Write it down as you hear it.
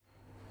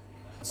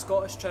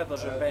Scottish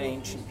travellers are very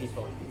ancient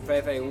people,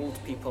 very, very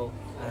old people,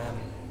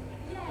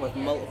 with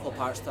multiple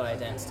parts to their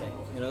identity.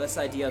 This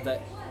idea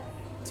that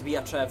to be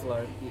a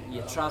traveller,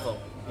 you travel,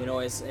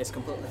 is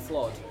completely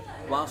flawed.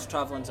 Whilst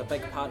travelling is a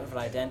big part of our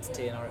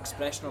identity and our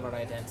expression of our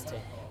identity,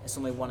 it's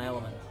only one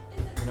element.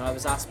 I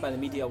was asked by the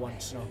media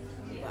once,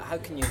 how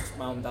can you,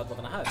 my mum and dad live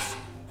in a house?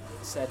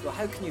 I said, well,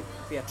 how can you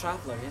be a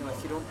traveller,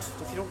 if you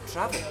don't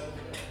travel?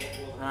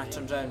 And I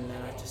turned around and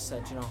I just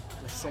said,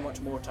 there's so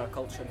much more to our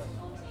culture than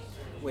that.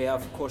 We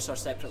have, of course, our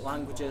separate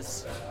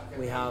languages,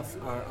 we have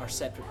our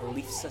separate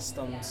belief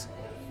systems,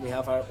 we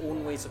have our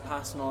own ways of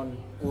passing on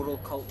oral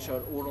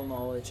culture, oral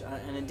knowledge,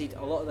 and indeed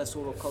a lot of this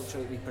oral culture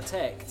that we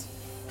protect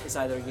is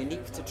either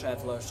unique to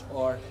travellers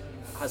or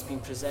has been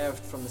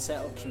preserved from the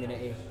settled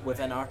community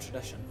within our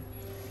tradition.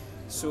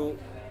 So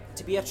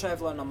to be a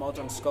traveller in a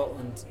modern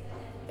Scotland,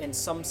 in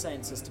some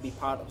sense, is to be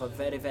part of a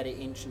very, very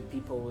ancient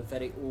people with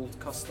very old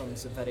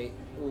customs and very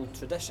old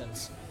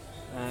traditions.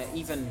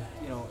 Even,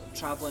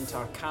 travelling to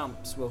our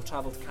camps, we'll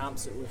travel to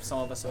camps that some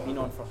of us have been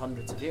on for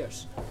hundreds of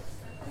years.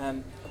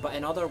 But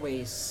in other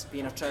ways,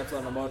 being a traveller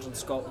in a modern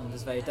Scotland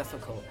is very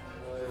difficult.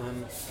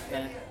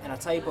 In a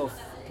type of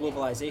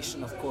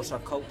globalisation, of course, our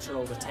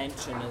cultural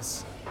retention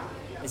is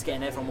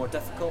getting ever more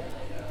difficult.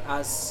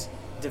 As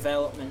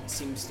development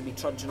seems to be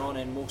trudging on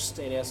in most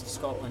areas of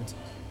Scotland,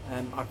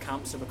 our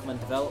camps are becoming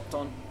developed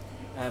on.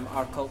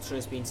 Our culture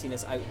is being seen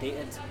as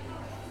outdated.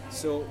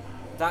 So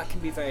that can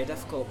be very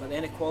difficult, but the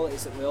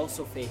inequalities that we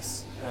also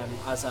face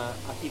as a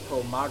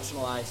people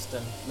marginalised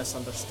and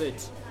misunderstood,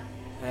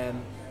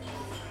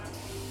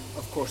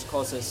 of course,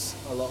 causes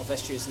a lot of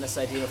issues, and this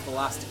idea of the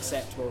last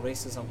acceptable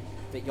racism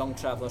that young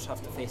travellers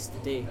have to face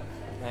today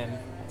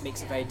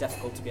makes it very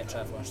difficult to be a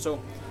traveller. So,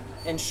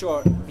 in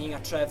short, being a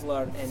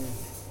traveller in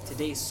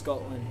today's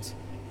Scotland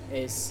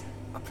is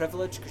a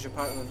privilege because you're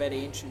part of a very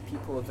ancient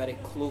people, a very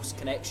close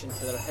connection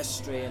to their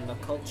history and their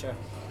culture,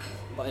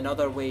 but in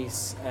other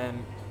ways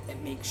it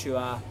makes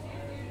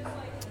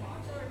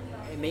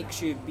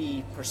you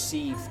be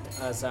perceived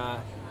as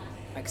a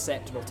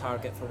acceptable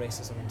target for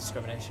racism and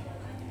discrimination.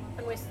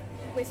 And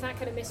with that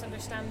kind of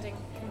misunderstanding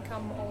can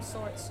come all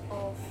sorts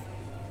of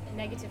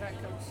negative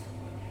outcomes,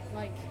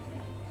 like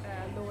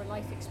lower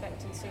life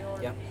expectancy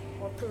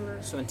or poorer.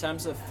 So in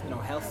terms of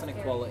health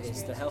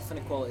inequalities, the health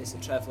inequalities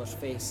that travellers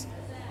face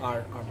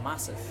are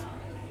massive.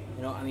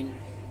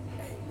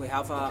 We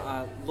have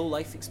a low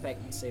life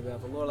expectancy. We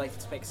have a lower life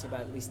expectancy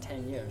by at least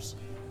 10 years.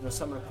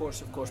 Some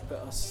reports, of course, put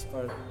us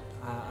for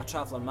a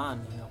traveller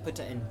man. Put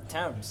it in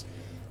terms.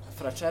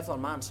 For a traveller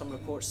man, some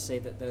reports say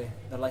that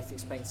their life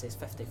expectancy is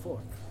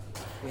 54.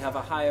 We have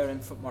a higher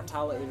infant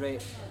mortality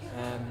rate.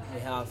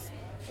 We have,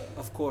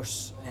 of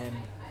course,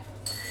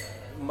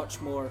 much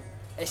more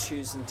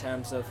issues in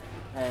terms of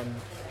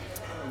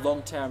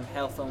long-term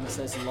health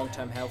illnesses and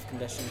long-term health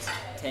conditions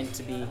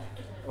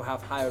we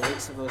have higher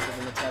rates of those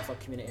within the traveller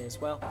community as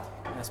well,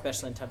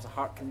 especially in terms of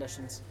heart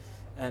conditions.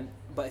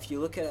 But if you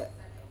look at it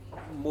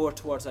more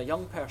towards a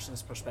young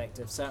person's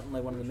perspective, certainly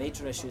one of the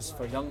major issues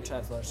for young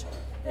travellers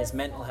is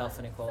mental health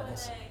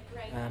inequalities.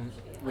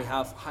 We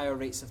have higher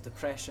rates of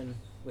depression,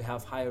 we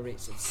have higher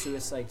rates of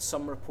suicide.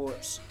 Some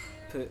reports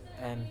put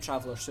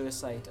traveller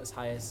suicide as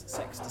high as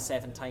 6 to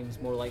 7 times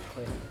more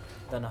likely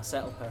than a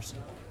settled person.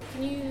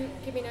 Can you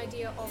give me an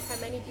idea of how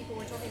many people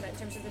we're talking about in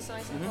terms of the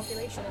size of the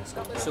population in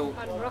Scotland,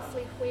 and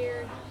roughly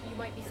where you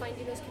might be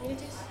finding those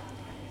communities?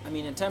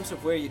 In terms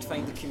of where you'd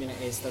find the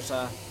communities, there's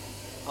a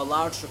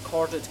large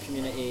recorded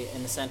community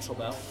in the Central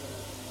Belt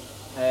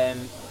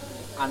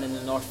and in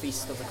the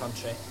northeast of the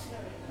country.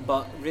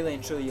 But really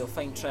and truly, you'll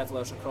find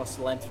travellers across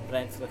the length and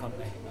breadth of the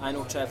country. I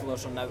know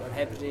travellers on the Outer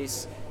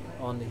Hebrides,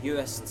 on the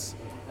Uists,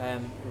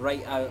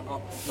 right out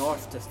up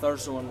north to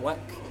Thurso and Wick,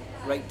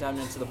 right down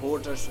into the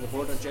borders for the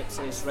border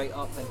gypsies, right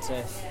up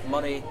into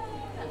Murray.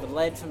 The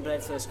length and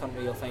breadth of this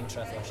country, you'll find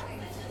travellers.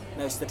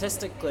 Now,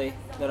 statistically,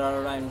 there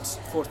are around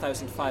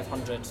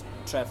 4,500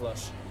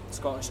 travellers,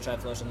 Scottish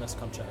travellers in this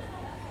country.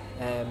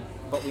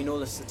 But we know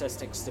the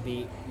statistics to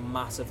be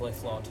massively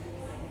flawed.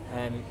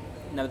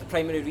 Now, the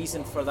primary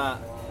reason for that,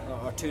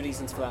 or two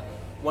reasons for that,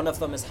 one of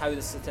them is how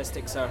the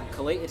statistics are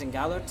collated and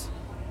gathered.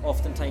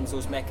 Oftentimes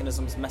those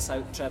mechanisms miss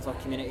out traveller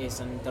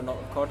communities and they're not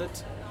recorded.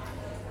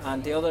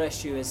 And the other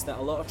issue is that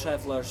a lot of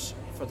travellers,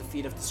 for the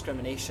fear of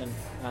discrimination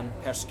and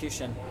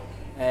persecution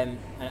and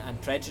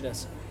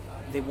prejudice,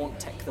 they won't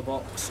tick the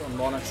box on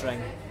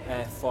monitoring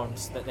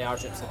forms that they are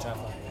gypsy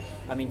traveller.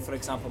 For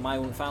example, my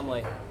own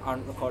family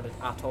aren't recorded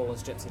at all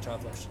as gypsy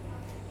travellers,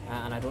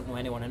 and I don't know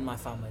anyone in my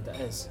family that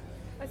is.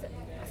 I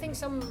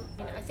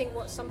think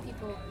what some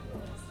people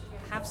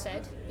have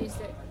said is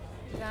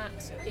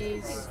that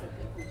is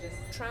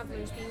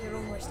travellers being their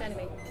own worst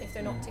enemy if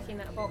they're not ticking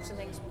that box and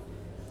things.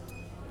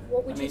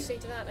 What would you say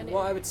to that?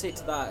 What I would say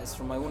to that is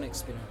from my own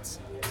experience.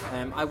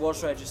 I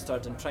was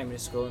registered in primary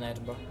school in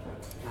Edinburgh,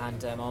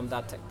 and my mum and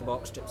dad ticked the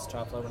box gypsy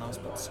traveller when I was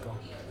put to school.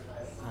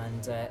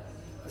 And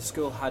the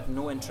school had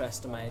no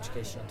interest in my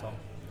education at all.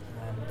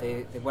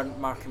 They weren't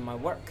marking my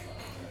work,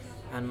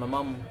 and my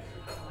mum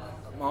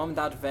my mum and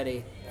dad are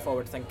very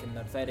forward thinking,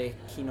 they're very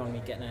keen on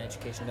me getting an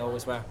education, they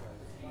always were.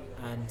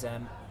 And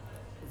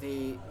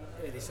they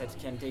said,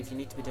 Ken, Dave, you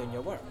need to be doing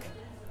your work.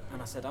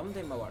 And I said, I'm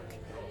doing my work.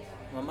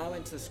 My mum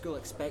went to the school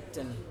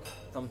expecting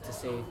them to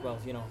say, well,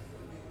 you know,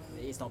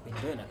 he's not been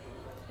doing it.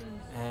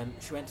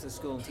 She went to the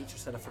school and the teacher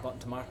said, I've forgotten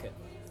to mark it.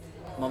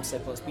 Mum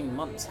said, well, it's been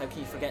months, how can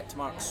you forget to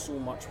mark so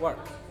much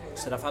work?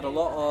 She said, I've had a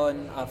lot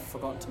on, I've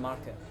forgotten to mark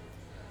it.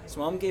 So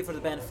Mum gave her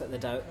the benefit of the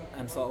doubt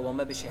and thought, well,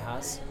 maybe she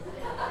has.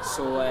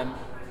 So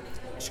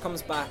she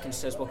comes back and she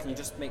says, well, can you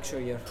just make sure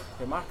you're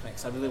marking it,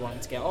 because I really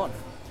wanted to get on.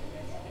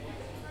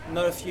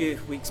 Another few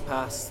weeks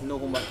pass, no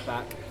homework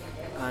back,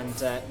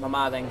 and my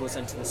ma then goes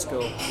into the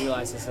school,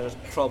 realises there's a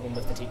problem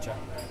with the teacher.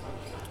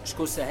 She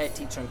goes to the head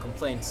teacher and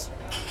complains.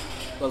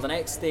 Well, the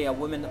next day, a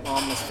woman that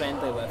Mum was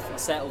friendly with, a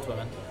settled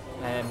woman,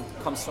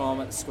 comes to Mum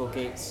at the school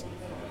gates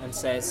and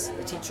says,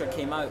 the teacher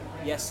came out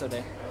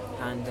yesterday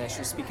and she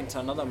was speaking to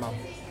another mum.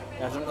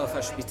 I don't know if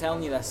I should be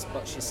telling you this,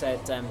 but she said,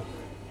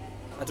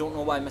 I don't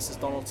know why Mrs.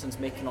 Donaldson's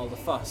making all the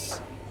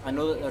fuss. I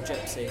know that they're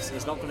gypsies.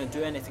 He's not going to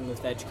do anything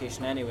with the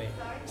education anyway,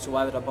 so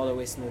why would I bother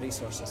wasting the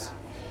resources?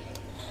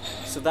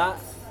 So that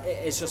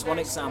is just one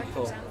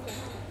example.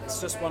 It's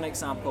just one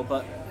example,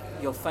 but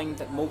you'll find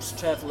that most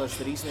travellers,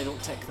 the reason they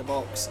don't tick the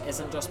box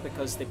isn't just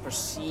because they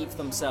perceive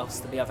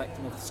themselves to be a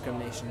victim of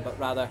discrimination, but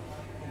rather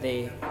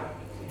they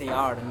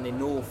are, and they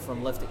know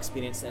from lived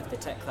experience that if they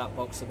tick that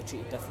box they'll be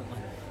treated differently.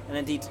 And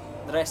indeed,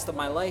 the rest of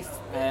my life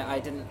I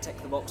didn't tick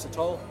the box at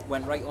all,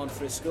 went right on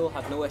through school,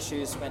 had no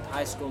issues, went to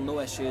high school, no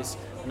issues,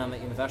 and I'm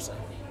at university.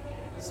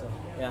 So,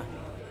 yeah.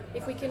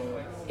 If we can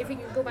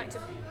go back to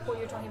what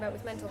you were talking about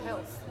with mental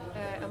health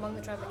among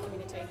the traveller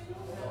community,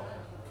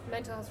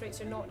 mental health rates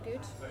are not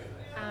good,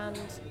 and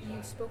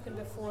you've spoken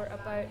before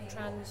about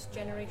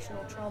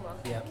transgenerational trauma.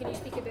 Yeah. Can you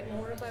speak a bit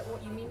more about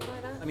what you mean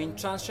by that? I mean,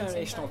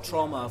 transgenerational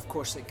trauma, of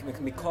course, it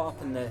can be caught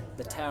up in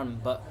the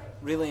term, but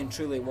really and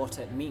truly what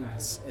it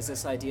means is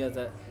this idea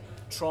that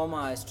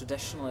trauma is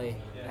traditionally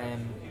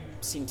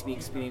seen to be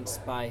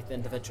experienced by the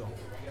individual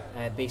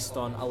based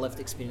on a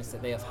lived experience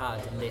that they have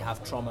had, and they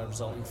have trauma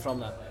resulting from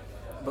that.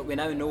 But we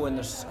now know, and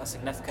there's a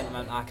significant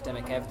amount of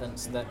academic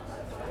evidence, that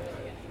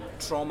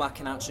trauma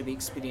can actually be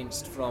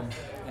experienced from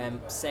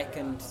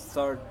second,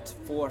 third,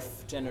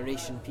 fourth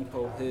generation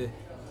people who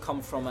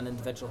come from an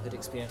individual who'd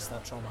experienced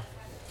that trauma.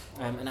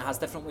 And it has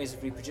different ways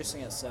of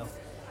reproducing itself.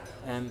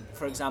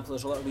 For example,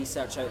 there's a lot of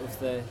research out of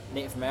the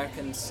Native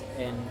Americans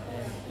in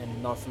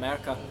North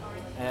America,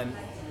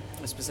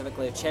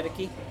 specifically the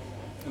Cherokee,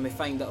 and we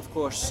find that, of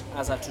course,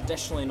 as a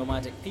traditionally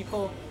nomadic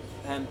people,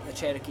 the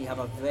Cherokee have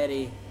a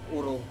very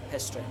oral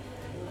history,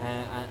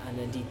 and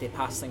indeed they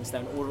pass things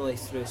down orally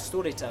through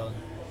storytelling.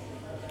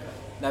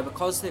 Now,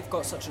 because they've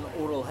got such an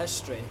oral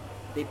history,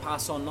 they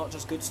pass on not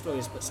just good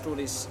stories, but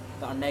stories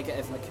that are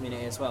negative in the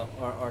community as well,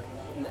 or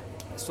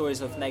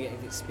stories of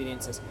negative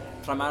experiences,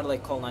 primarily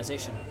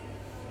colonisation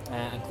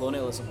and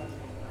colonialism.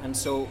 And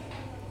so,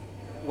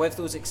 with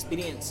those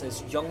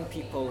experiences, young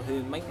people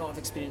who might not have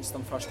experienced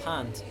them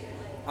firsthand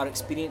are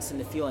experiencing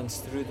the feelings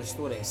through the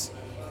stories.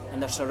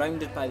 And they're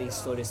surrounded by these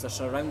stories, they're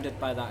surrounded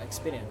by that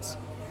experience.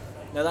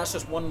 Now, that's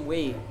just one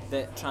way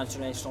that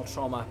transgenerational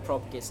trauma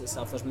propagates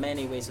itself. There's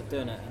many ways of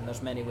doing it, and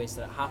there's many ways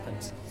that it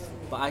happens.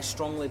 But I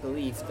strongly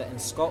believe that in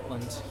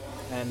Scotland,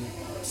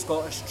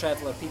 Scottish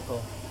traveller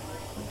people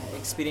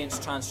experience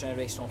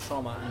transgenerational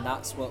trauma, and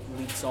that's what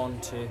leads on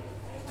to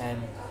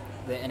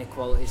the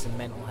inequalities in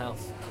mental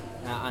health,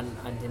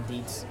 and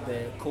indeed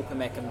the coping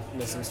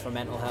mechanisms for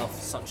mental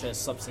health, such as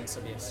substance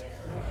abuse.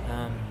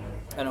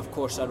 And of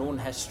course our own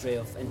history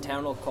of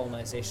internal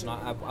colonisation,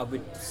 I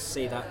would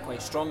say that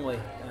quite strongly.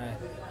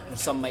 And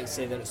some might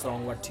say that it's the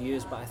wrong word to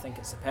use, but I think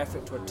it's the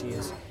perfect word to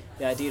use.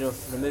 The idea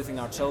of removing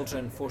our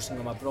children, forcing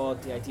them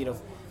abroad, the idea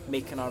of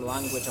making our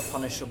language a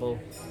punishable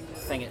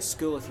thing at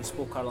school if you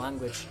spoke our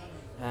language,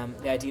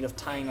 the idea of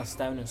tying us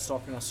down and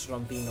stopping us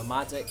from being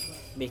nomadic,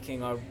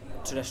 making our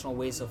traditional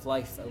ways of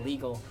life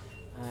illegal,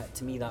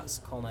 to me that's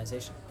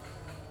colonisation.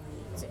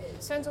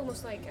 It sounds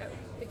almost like,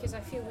 because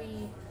I feel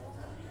we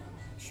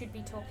should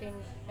be talking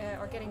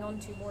or getting on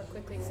to more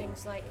quickly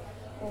things like,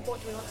 well,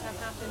 what do we want to have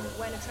happen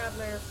when a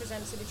traveller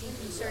presents at a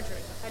GP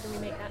surgery? How do we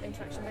make that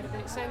interaction better?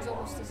 But it sounds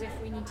almost as if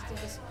we need to take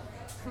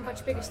a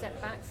much bigger step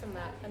back from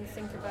that and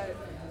think about,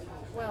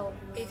 well,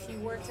 if you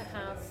were to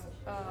have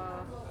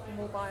a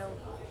mobile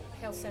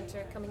health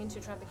centre coming into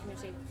a traveller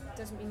community,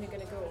 doesn't mean they're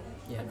going to go.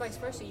 Yeah. And vice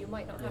versa, you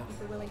might not have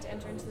people willing to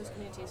enter into those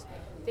communities.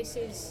 This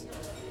is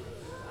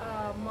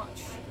a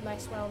much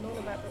less well known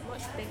about, but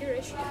much bigger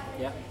issue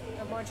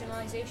of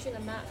marginalisation,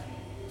 and that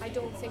I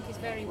don't think is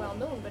very well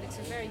known, but it's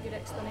a very good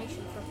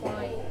explanation for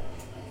why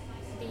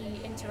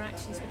the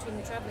interactions between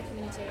the traveller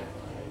community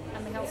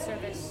and the health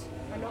service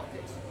are not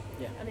good.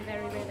 Yeah. And they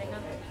very rarely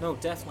happen. No,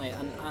 definitely,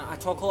 and I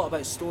talk a lot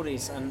about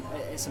stories, and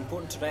it's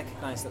important to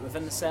recognise that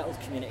within the settled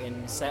community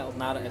and the settled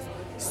narrative,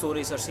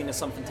 stories are seen as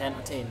something to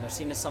entertain. They're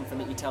seen as something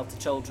that you tell to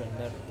children.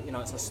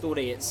 It's a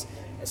story. It's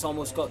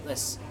almost got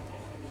this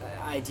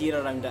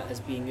idea around it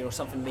as being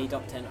something made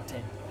up to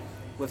entertain.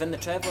 Within the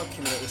traveller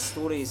community,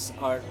 stories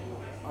are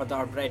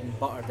our bread and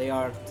butter. They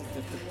are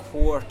the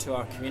core to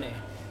our community.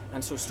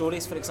 And so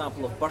stories, for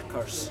example, of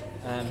Burkers.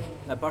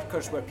 Now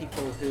Burkers were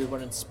people who were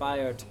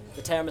inspired,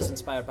 the term is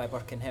inspired by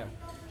Burke and Hare,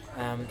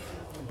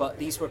 but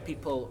these were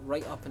people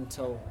right up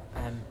until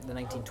the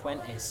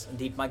 1920s.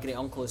 Indeed, my great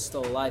uncle is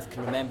still alive,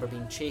 can remember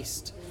being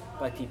chased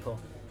by people.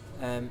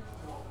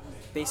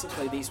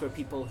 Basically, these were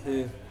people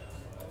who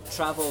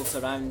travelled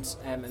around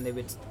and they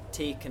would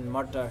take and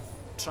murder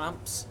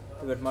tramps,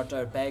 they would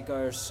murder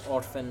beggars,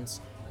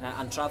 orphans,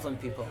 and travelling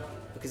people,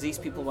 because these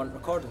people weren't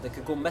recorded. They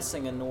could go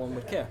missing and no one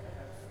would care.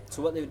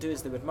 So what they would do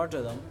is they would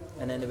murder them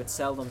and then they would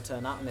sell them to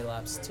anatomy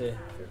labs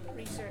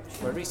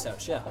for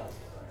research. Yeah.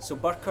 So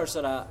Burkers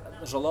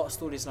there's a lot of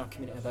stories in our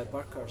community about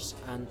Burkers,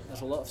 and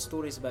there's a lot of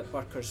stories about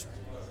Burkers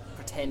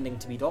pretending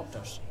to be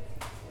doctors.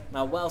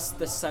 Now, whilst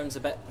this sounds a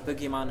bit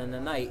boogeyman in the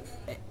night,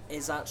 it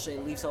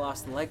leaves a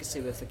lasting legacy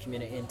with the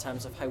community in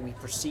terms of how we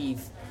perceive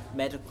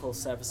medical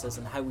services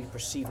and how we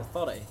perceive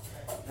authority.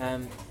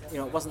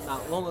 It wasn't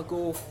that long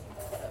ago,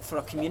 for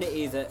a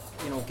community that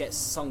gets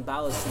sung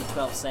ballads from the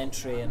 12th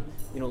century and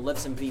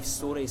lives and breathes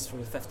stories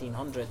from the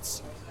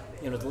 1500s,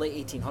 the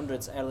late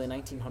 1800s, early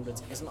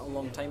 1900s isn't a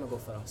long time ago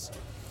for us.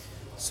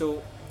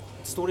 So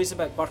stories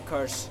about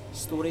Burkers,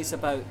 stories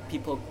about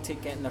people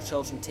getting their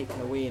children taken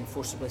away and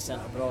forcibly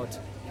sent abroad,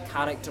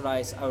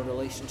 characterise our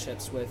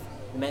relationships with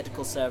the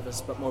medical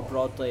service, but more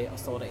broadly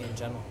authority in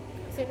general.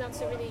 I think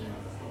that's a really,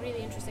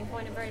 really interesting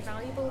point and very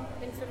valuable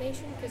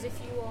information, because if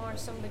you are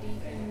somebody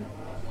who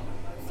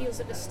feels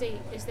that the state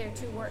is there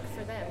to work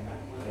for them,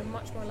 you're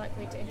much more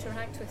likely to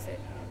interact with it.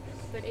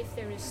 But if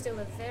there is still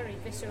a very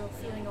visceral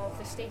feeling of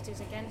the state is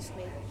against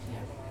me,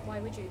 why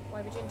would you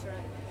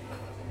interact?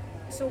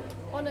 So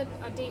on a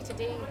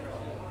day-to-day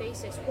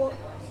basis,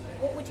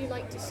 what would you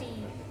like to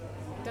see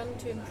done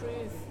to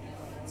improve,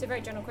 it's a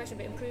very general question,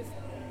 but improve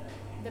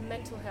the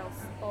mental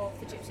health of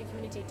the Gypsy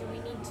community? Do we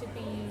need to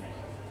be,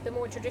 the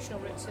more traditional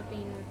routes have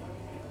been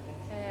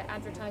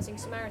advertising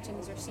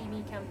Samaritans or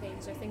CV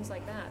campaigns or things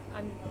like that.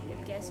 I'm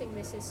guessing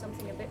this is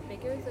something a bit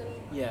bigger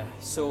than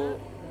so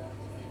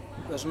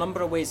there's a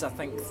number of ways I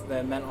think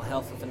the mental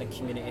health within the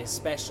community,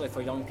 especially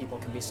for young people,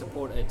 can be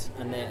supported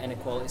and the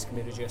inequalities can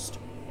be reduced.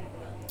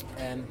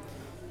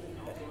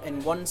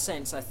 In one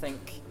sense, I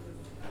think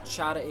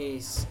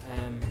charities,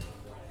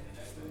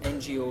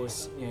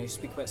 NGOs, you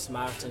speak about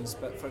Samaritans,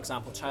 but for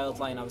example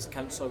Childline, I was a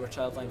counsellor with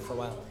Childline for a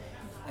while.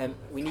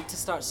 We need to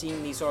start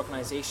seeing these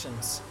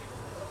organisations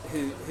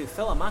who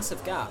fill a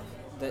massive gap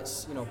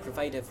that's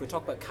provided. If we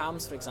talk about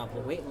CAMS, for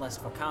example, the waiting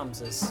list for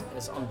CAMS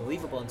is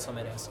unbelievable in some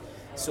areas.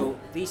 So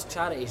these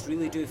charities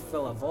really do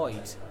fill a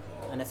void,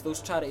 and if those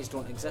charities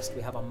don't exist,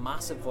 we have a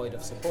massive void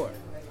of support.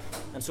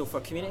 And so for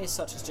communities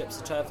such as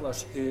Gypsy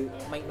Travellers who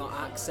might not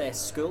access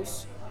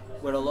schools,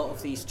 where a lot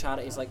of these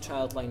charities like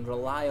Childline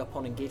rely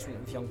upon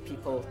engagement with young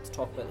people to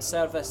talk about the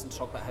service and to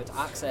talk about how to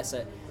access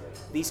it,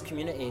 these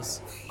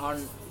communities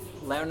aren't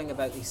learning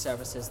about these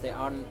services, they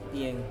aren't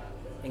being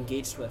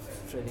engaged with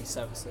through these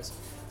services.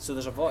 So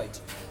there's a void.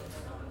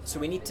 So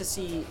we need to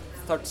see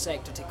third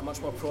sector take a much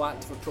more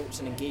proactive approach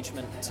and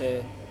engagement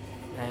to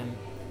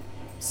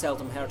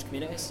seldom heard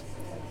communities.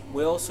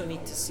 We also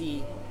need to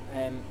see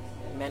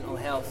mental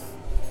health,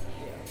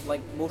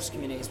 like most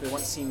communities, we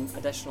want to see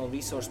additional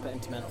resource put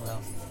into mental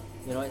health.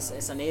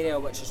 It's an area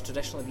which has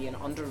traditionally been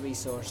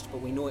under-resourced, but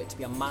we know it to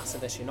be a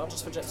massive issue, not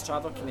just for Gypsy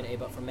Traveller community,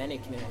 but for many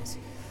communities.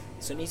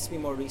 So it needs to be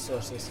more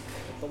resources.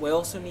 But we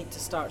also need to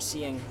start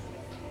seeing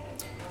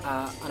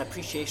an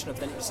appreciation of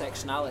the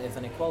intersectionality of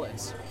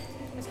inequalities.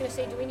 I was going to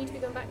say, do we need to be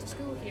going back to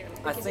school here?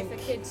 Because if the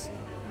kids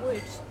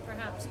would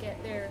perhaps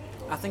get their...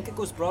 I think it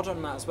goes broader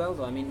than that as well,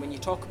 though. I mean, when you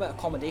talk about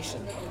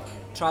accommodation,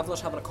 travellers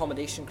have an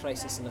accommodation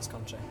crisis in this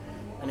country.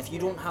 And if you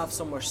don't have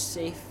somewhere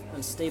safe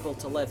and stable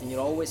to live, and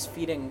you're always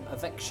fearing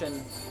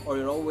eviction, or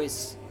you're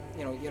always,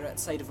 you're at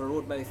the side of a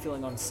road maybe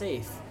feeling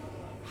unsafe,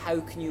 how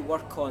can you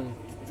work on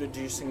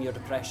reducing your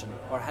depression?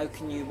 Or how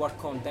can you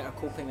work on better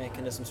coping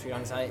mechanisms for your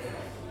anxiety?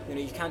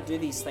 You can't do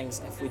these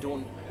things if we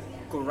don't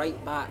go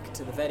right back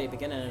to the very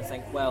beginning and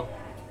think, well,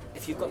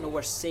 if you've got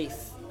nowhere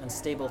safe and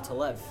stable to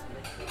live,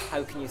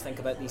 how can you think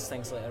about these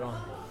things later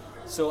on?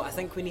 So I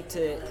think we need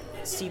to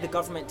see the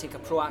government take a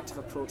proactive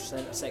approach to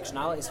the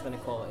intersectionalities of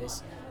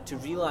inequalities, to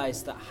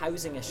realise that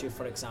housing issue,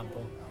 for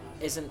example,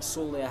 isn't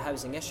solely a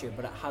housing issue,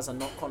 but it has a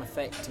knock-on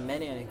effect to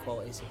many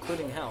inequalities,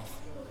 including health.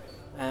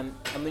 And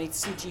we need to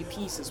see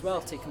GPs as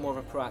well take more of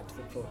a proactive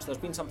approach. There's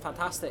been some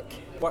fantastic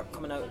work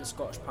coming out of the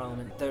Scottish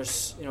Parliament.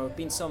 There's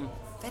been some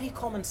very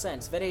common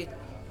sense, very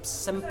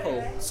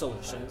simple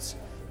solutions,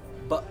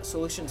 but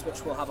solutions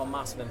which will have a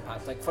massive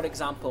impact. Like, for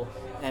example,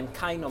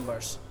 CAI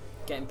numbers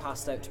getting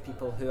passed out to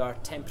people who are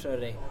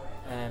temporary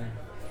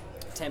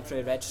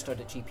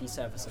registered at GP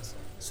services.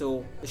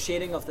 So the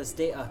sharing of this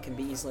data can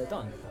be easily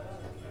done.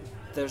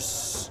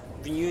 There's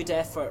renewed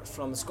effort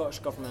from the Scottish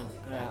Government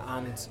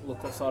and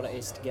local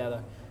authorities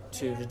together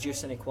to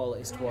reduce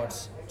inequalities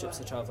towards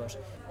Gypsy Travellers,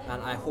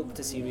 and I hope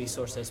to see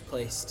resources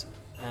placed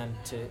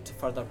to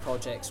further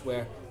projects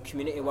where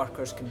community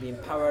workers can be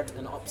empowered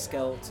and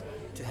upskilled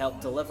to help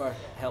deliver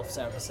health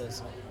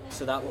services,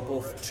 So that will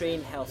both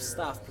train health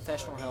staff,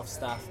 professional health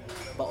staff,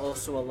 but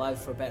also allow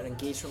for better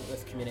engagement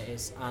with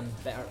communities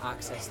and better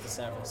access to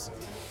service.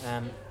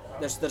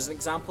 There's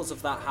examples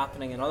of that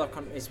happening in other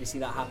countries. We see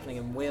that happening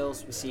in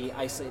Wales. We see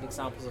isolated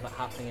examples of it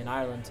happening in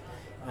Ireland.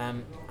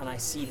 And I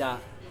see that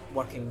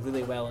working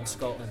really well in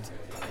Scotland.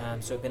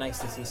 So it'd be nice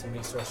to see some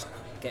resource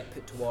get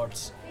put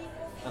towards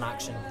an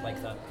action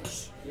like that.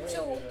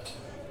 So,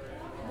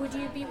 would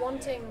you be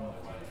wanting...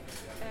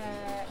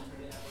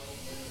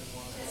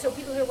 So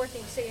people who are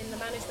working, say, in the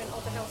management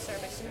of the health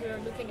service and who are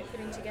looking at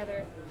putting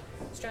together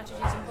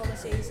strategies and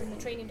policies and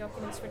the training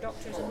documents for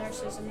doctors and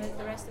nurses and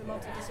the rest of the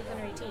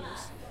multidisciplinary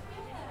teams,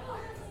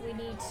 we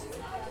need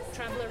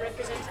traveller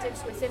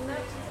representatives within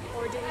that?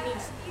 Or do we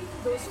need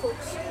those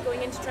folks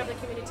going into traveller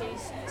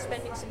communities,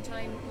 spending some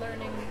time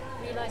learning,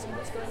 realising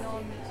what's going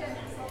on,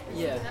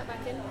 putting that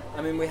back in?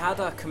 I mean, we had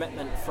a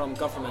commitment from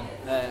government,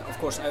 of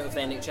course, out of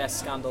the NHS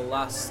scandal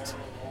last...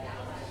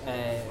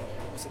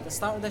 was it the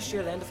start of this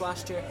year, the end of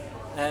last year?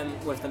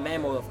 With the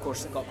memo, of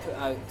course, that got put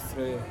out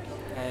through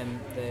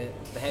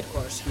the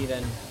headquarters here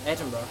in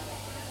Edinburgh.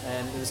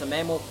 There was a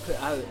memo put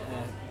out,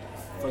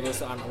 for those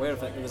that aren't aware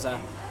of it, there was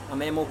a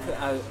memo put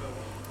out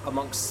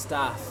amongst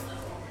staff,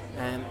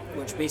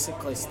 which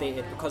basically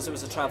stated, because there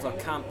was a traveller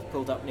camp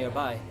pulled up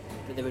nearby,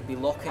 that they would be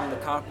locking the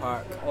car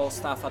park. All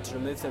staff had to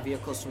remove their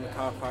vehicles from the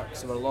car park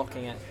because they were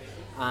locking it,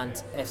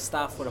 and if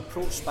staff were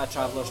approached by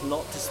travellers,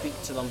 not to speak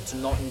to them, to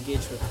not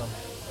engage with them.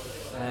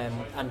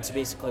 And to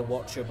basically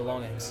watch your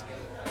belongings.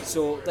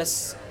 So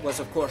this was,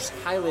 of course,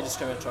 highly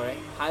discriminatory,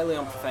 highly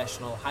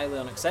unprofessional, highly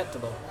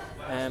unacceptable.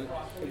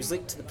 It was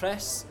leaked to the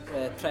press.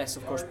 The press,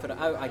 of course, put it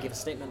out. I gave a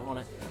statement on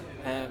it.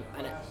 And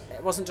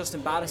it wasn't just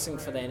embarrassing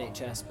for the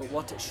NHS, but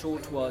what it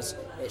showed was,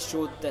 it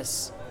showed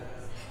this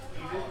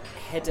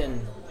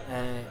hidden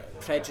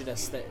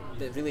prejudice that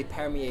really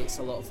permeates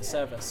a lot of the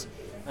service.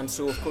 And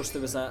so, of course,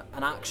 there was an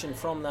action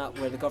from that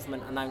where the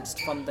government announced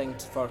funding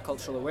for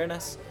cultural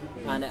awareness,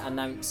 and it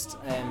announced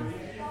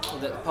that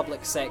the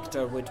public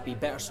sector would be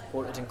better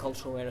supported in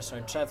cultural awareness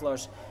around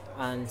travellers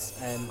and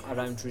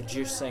around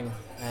reducing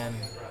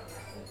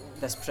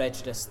this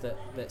prejudice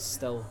that's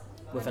still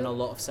within a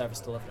lot of service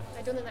delivery.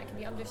 I don't think that can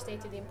be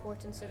understated, the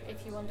importance of,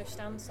 if you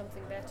understand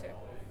something better,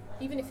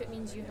 even if it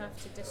means you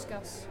have to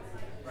discuss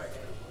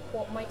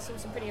what might seem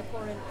some pretty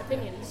abhorrent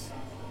opinions.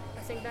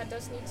 I think that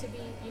does need to be,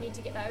 you need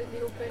to get that out in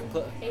the open,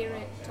 completely. Air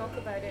it, talk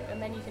about it,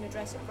 and then you can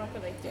address it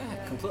properly.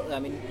 Yeah, completely. I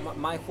mean,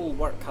 my whole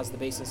work has the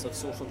basis of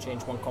social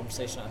change, one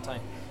conversation at a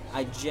time.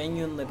 I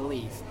genuinely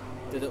believe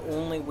that the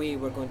only way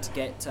we're going to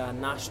get to a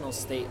national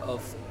state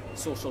of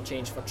social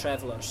change for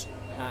travellers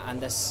and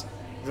this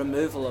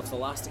removal of the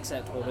last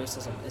acceptable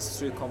racism is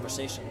through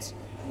conversations.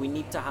 We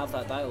need to have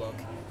that dialogue,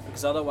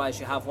 because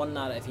otherwise you have one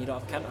narrative and you don't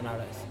have a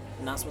counter-narrative.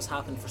 And that's what's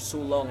happened for so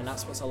long, and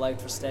that's what's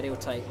allowed for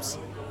stereotypes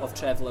of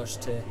travellers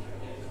to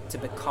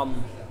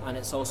become, and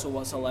it's also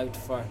what's allowed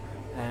for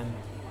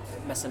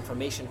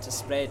misinformation to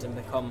spread and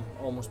become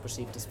almost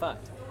perceived as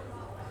fact.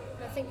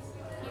 I think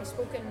you've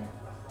spoken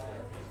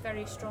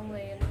very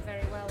strongly and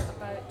very well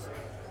about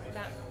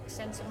that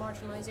sense of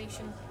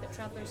marginalisation that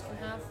travellers can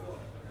have,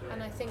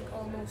 and I think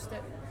almost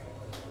that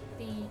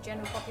the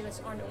general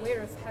populace aren't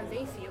aware of how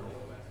they feel,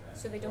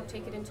 so they don't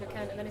take it into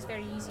account, and then it's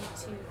very easy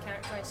to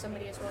characterise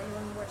somebody as, well, your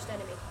own worst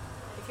enemy.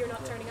 If you're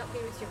not turning up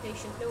here with your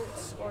patient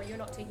notes, or you're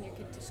not taking your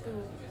kid to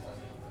school,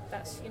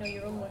 that's,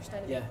 your own worst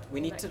enemy. Yeah, we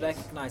need to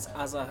recognise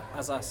as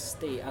a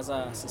state, as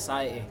a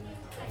society,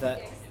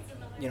 that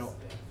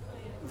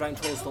round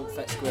holes don't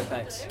fit square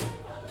pegs,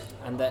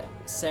 and that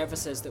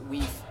services that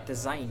we've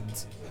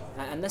designed,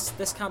 and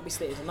this can't be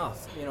stated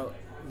enough.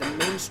 The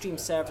mainstream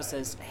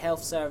services,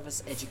 health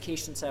service,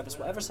 education service,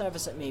 whatever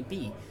service it may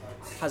be,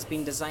 has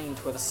been designed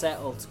with a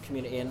settled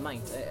community in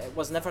mind. It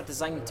was never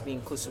designed to be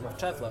inclusive of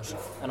travellers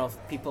and of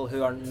people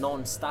who are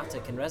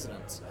non-static in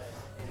residence,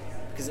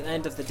 because at the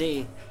end of the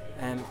day,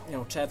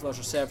 travellers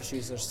are service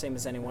users, same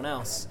as anyone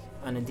else,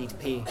 and indeed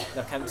pay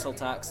their council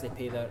tax, they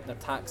pay their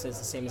taxes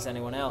the same as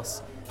anyone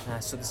else,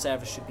 so the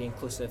service should be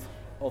inclusive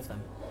of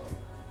them.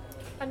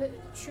 And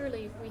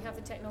surely we have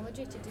the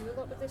technology to do a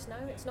lot with this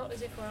now. It's not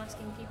as if we're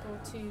asking people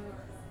to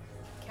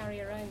carry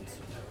around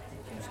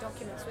huge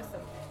documents with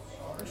them.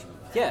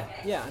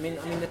 Yeah. I mean,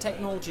 the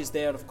technology is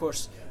there. Of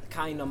course, the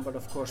CAI number,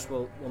 of course,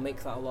 will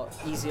make that a lot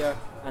easier,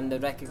 and the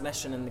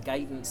recognition and the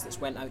guidance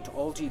that's went out to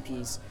all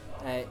GPs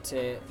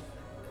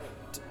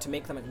to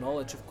make them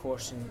acknowledge, of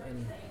course,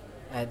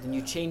 and the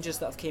new changes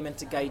that have came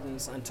into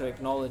guidance, and to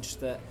acknowledge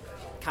that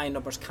CAI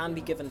numbers can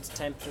be given to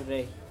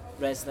temporary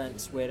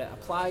residents where it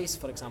applies,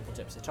 for example,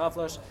 gypsy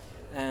travellers,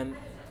 and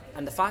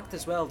the fact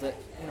as well that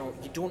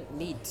you don't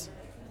need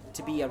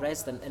to be a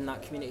resident in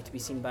that community to be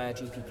seen by a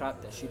GP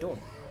practice. You don't.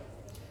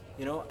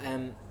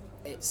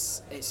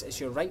 It's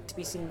your right to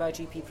be seen by a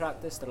GP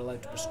practice. They're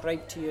allowed to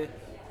prescribe to you,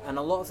 and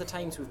a lot of the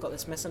times we've got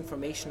this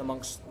misinformation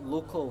amongst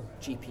local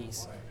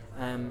GPs,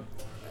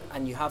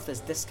 and you have this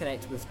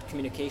disconnect with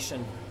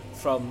communication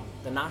from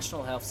the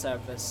National Health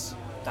Service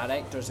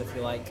directors, if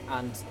you like,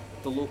 and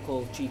the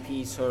local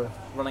GPs who are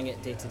running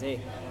it day to day.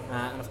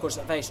 And of course,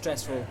 a very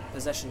stressful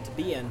position to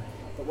be in,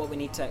 but what we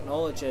need to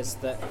acknowledge is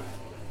that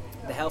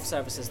the health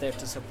service is there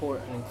to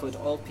support and include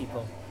all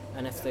people,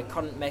 and if the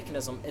current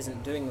mechanism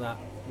isn't doing that,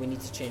 we need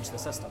to change the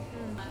system.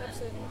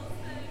 Absolutely.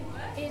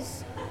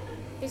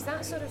 Is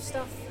that sort of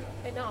stuff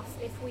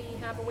enough if we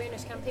have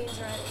awareness campaigns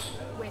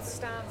around with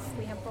staff,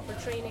 we have proper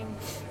training?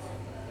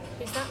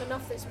 Is that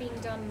enough that's being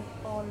done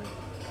on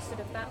sort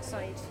of that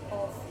side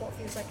of what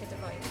feels like a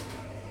divide?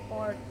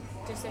 Or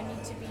does there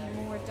need to be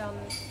more done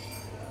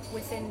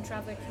within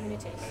traveller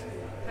communities?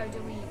 How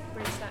do we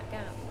bridge that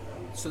gap?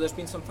 So there's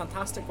been some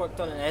fantastic work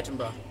done in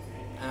Edinburgh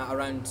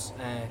around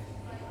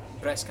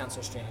breast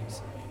cancer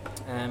screenings,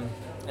 and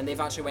they've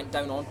actually went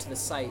down onto the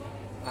site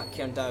at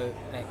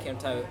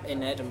Cairntow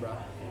in Edinburgh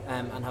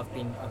and have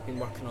been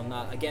working on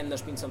that. Again,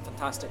 there's been some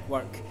fantastic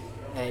work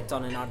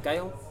done in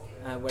Argyll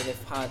where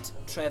they've had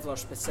traveller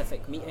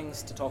specific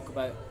meetings to talk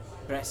about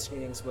breast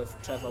screenings with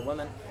traveller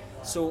women.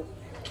 So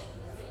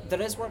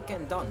there is work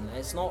getting done.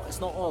 It's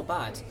not all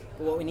bad,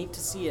 but what we need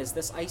to see is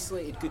this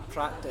isolated good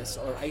practice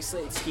or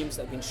isolated schemes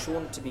that have been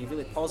shown to be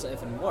really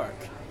positive and work.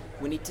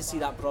 We need to see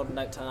that broadened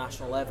out to a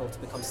national level to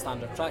become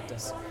standard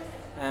practice.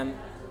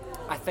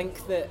 I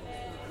think that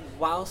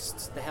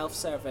whilst the health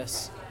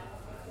service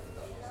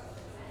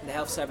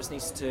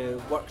needs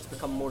to work to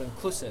become more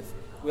inclusive,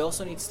 we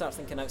also need to start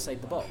thinking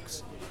outside the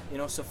box.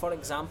 So for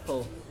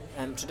example,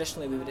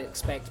 traditionally we would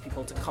expect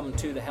people to come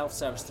to the health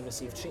service to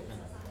receive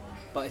treatment.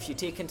 But if you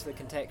take into the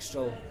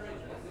contextual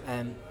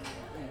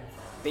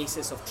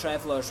basis of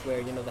travellers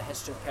where, the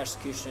history of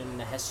persecution,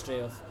 the history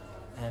of,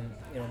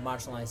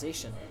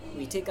 marginalisation,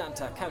 when you take that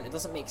into account, it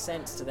doesn't make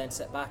sense to then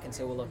sit back and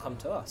say, well, they'll come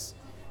to us.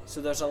 So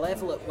there's a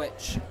level at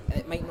which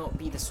it might not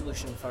be the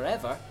solution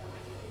forever,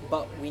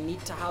 but we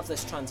need to have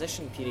this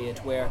transition period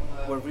where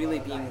we're really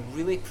being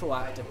really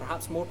proactive,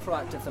 perhaps more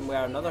proactive than we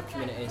are in other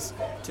communities,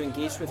 to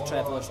engage with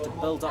travellers, to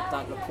build up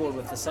that rapport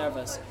with the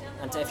service,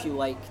 and to, if you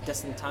like,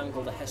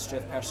 disentangle the history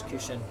of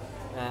persecution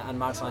and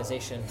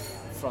marginalisation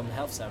from the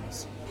health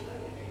service.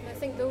 I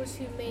think those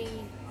who may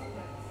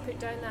put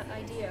down that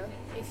idea,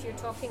 if you're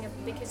talking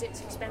because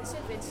it's expensive,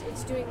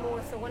 it's doing more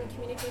for one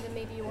community than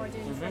maybe you are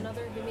doing for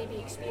another who may be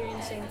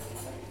experiencing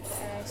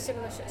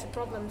similar sorts of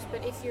problems.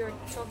 But if you're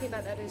talking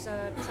about that as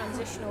a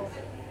transitional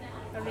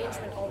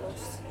arrangement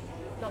almost,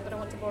 not that I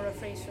want to borrow a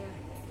phrase from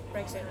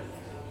Brexit,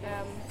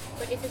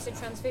 but if it's a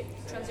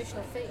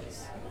transitional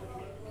phase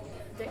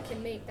that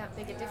can make that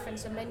big a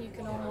difference, and then you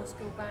can almost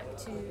go back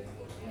to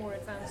more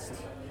advanced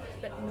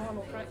but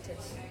normal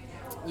practice.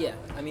 Yeah,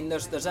 I mean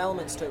there's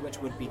elements to it which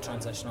would be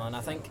transitional, and I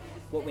think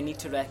what we need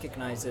to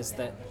recognise is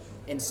that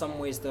in some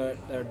ways they're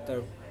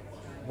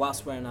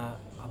whilst we're in a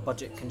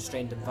budget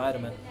constrained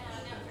environment,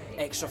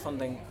 extra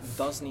funding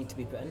does need to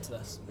be put into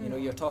this.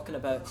 You're talking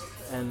about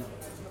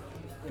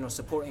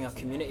supporting a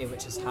community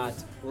which has had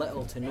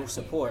little to no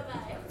support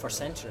for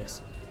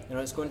centuries.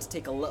 It's going to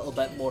take a little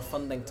bit more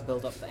funding to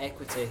build up the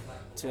equity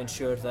to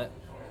ensure that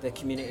the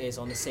community is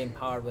on the same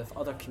par with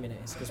other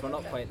communities, because we're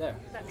not quite there.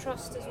 That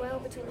trust as well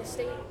between the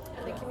state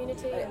and the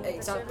community and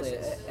exactly.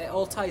 the services. It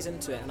all ties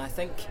into it, and I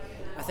think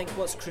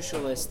what's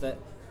crucial is that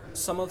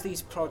some of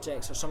these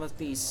projects or some of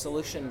these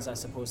solutions, I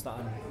suppose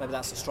maybe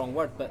that's a strong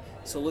word, but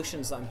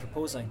solutions that I'm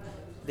proposing,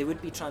 they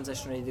would be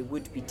transitionary, they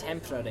would be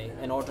temporary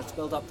in order to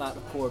build up that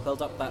rapport,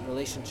 build up that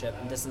relationship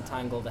and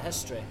disentangle the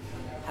history.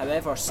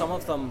 However, some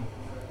of them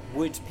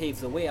would pave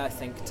the way, I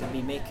think, to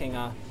be making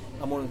a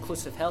more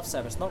inclusive health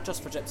service, not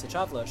just for Gypsy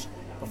travellers,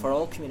 but for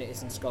all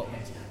communities in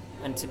Scotland,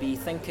 and to be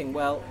thinking,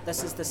 well,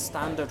 this is the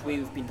standard way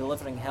we've been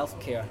delivering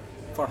healthcare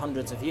for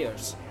hundreds of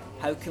years.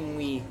 How can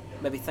we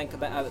maybe think a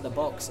bit out of the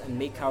box and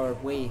make our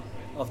way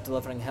of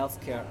delivering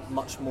healthcare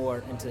much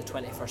more into the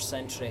 21st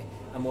century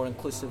and more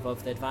inclusive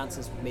of the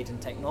advances we've made in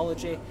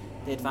technology,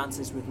 the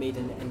advances we've made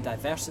in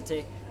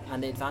diversity,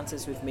 and the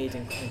advances we've made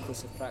in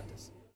inclusive practice.